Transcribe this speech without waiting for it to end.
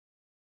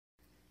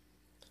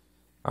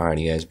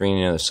Alrighty guys,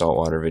 bringing another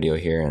saltwater video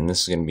here, and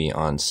this is going to be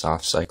on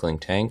soft cycling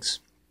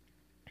tanks.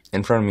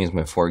 In front of me is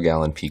my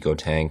 4-gallon Pico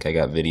tank. I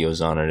got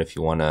videos on it if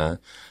you want to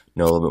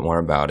know a little bit more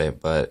about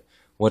it, but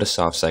what a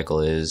soft cycle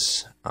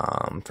is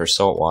for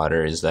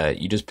saltwater is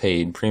that you just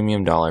paid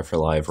premium dollar for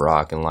live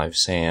rock and live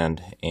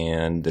sand,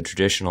 and the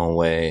traditional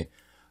way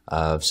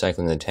of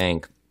cycling the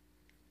tank,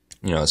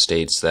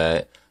 states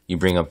that you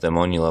bring up the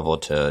ammonia level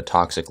to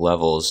toxic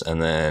levels and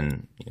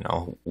then,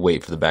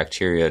 wait for the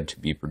bacteria to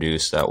be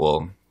produced that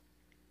will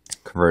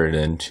convert it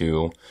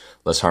into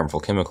less harmful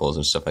chemicals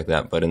and stuff like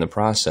that. But in the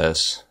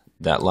process,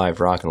 that live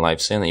rock and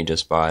live sand that you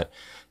just bought,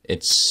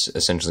 it's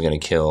essentially going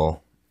to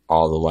kill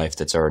all the life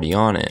that's already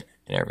on it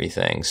and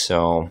everything.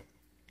 So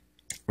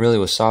really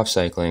with soft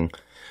cycling,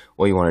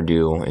 what you want to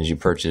do is you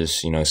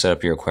purchase, set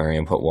up your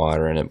aquarium, put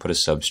water in it, put a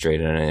substrate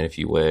in it if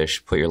you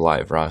wish, put your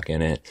live rock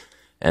in it,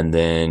 and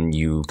then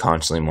you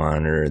constantly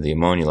monitor the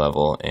ammonia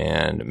level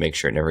and make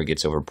sure it never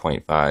gets over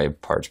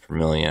 0.5 parts per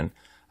million.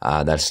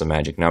 That's the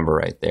magic number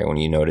right there. When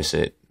you notice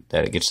that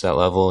it gets to that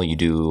level, you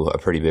do a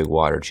pretty big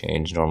water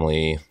change.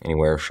 Normally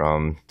anywhere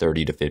from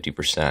 30 to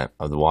 50%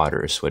 of the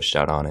water is switched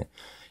out on it.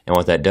 And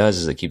what that does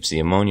is it keeps the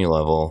ammonia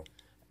level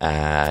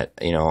at,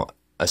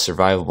 a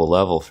survivable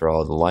level for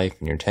all the life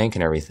in your tank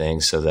and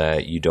everything, so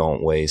that you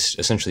didn't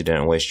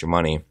waste your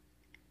money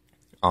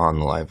on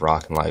the live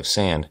rock and live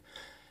sand.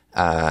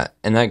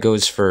 And that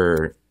goes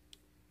for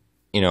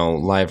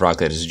live rock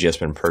that has just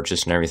been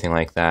purchased and everything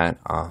like that.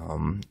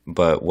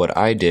 But what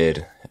I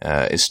did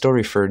is still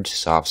referred to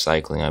soft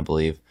cycling, I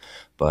believe.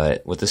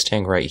 But with this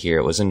tank right here,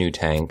 it was a new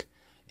tank,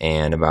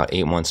 and about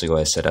 8 months ago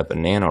I set up a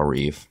nano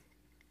reef.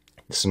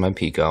 This is my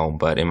Pico,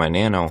 but in my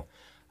nano,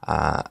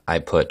 I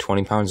put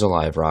 20 pounds of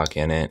live rock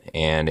in it,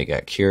 and it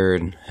got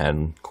cured,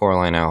 had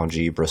coralline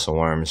algae,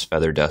 bristleworms,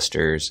 feather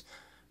dusters,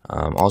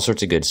 all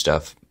sorts of good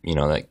stuff,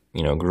 that,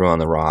 grew on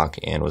the rock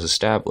and was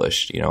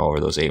established, over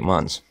those 8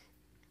 months.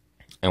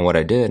 And what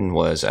I did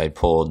was I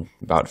pulled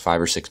about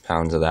 5 or 6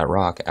 pounds of that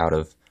rock out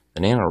of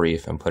the nano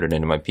reef and put it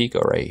into my Pico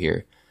right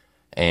here.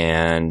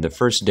 And the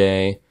first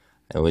day,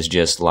 it was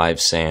just live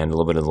sand, a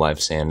little bit of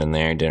live sand in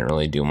there. Didn't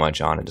really do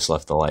much on it, just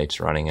left the lights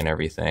running and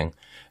everything.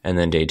 And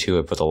then day 2,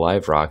 I put the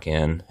live rock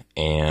in,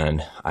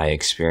 and I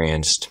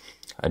experienced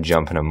a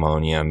jump in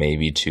ammonia,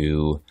 maybe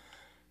to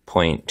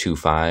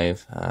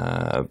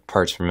 0.25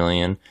 parts per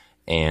million.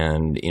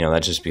 And,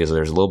 that's just because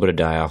there's a little bit of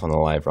die-off on the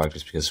live rock,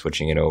 just because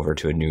switching it over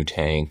to a new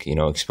tank,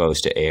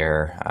 exposed to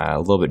air, a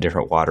little bit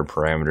different water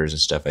parameters and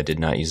stuff. I did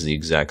not use the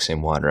exact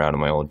same water out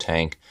of my old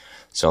tank.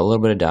 So a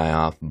little bit of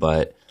die-off,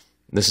 but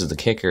this is the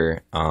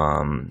kicker.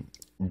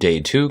 Day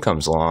 2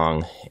 comes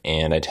along,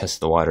 and I test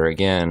the water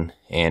again,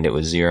 and it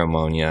was 0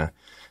 ammonia,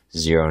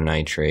 0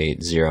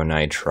 nitrate, 0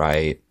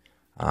 nitrite.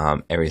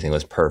 Everything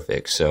was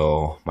perfect.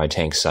 So my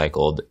tank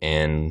cycled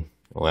in,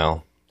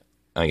 well,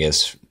 I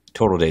guess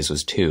total days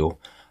was 2,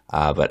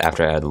 but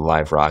after I had the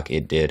live rock,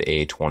 it did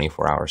a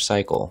 24-hour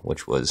cycle,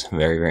 which was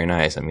very, very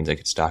nice. That means I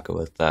could stock it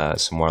with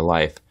some more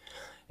life.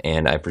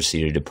 And I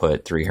proceeded to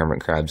put 3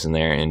 hermit crabs in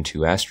there and 2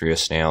 astrea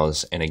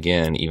snails, and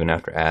again, even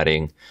after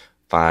adding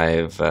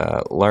 5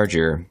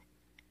 larger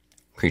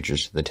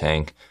creatures to the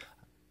tank,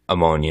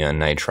 ammonia,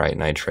 nitrite,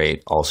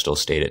 nitrate all still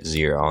stayed at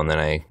 0. And then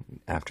I,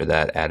 after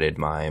that, added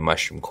my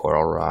mushroom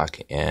coral rock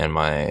and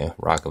my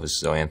rock of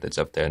zoanthids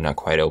up there, not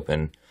quite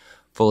open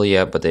fully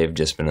yet, but they've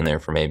just been in there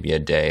for maybe a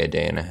day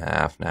and a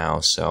half now.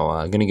 So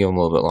I'm going to give them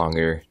a little bit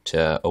longer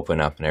to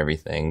open up and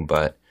everything.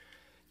 But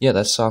yeah,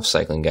 that's soft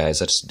cycling, guys.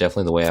 That's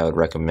definitely the way I would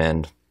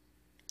recommend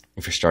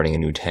if you're starting a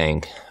new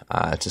tank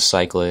to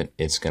cycle it.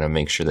 It's going to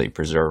make sure that you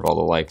preserve all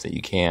the life that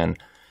you can.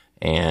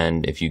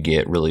 And if you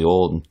get really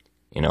old,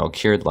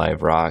 cured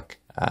live rock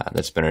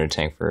that's been in a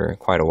tank for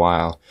quite a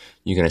while,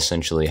 you can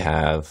essentially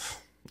have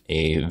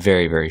a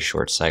very, very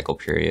short cycle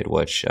period,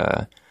 which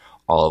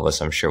all of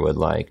us, I'm sure, would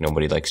like.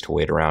 Nobody likes to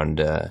wait around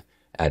to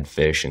add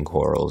fish and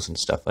corals and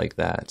stuff like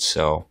that.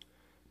 So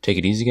take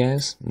it easy,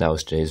 guys. That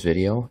was today's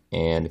video.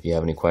 And if you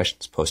have any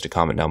questions, post a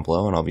comment down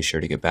below, and I'll be sure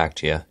to get back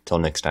to you. Till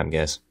next time,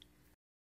 guys.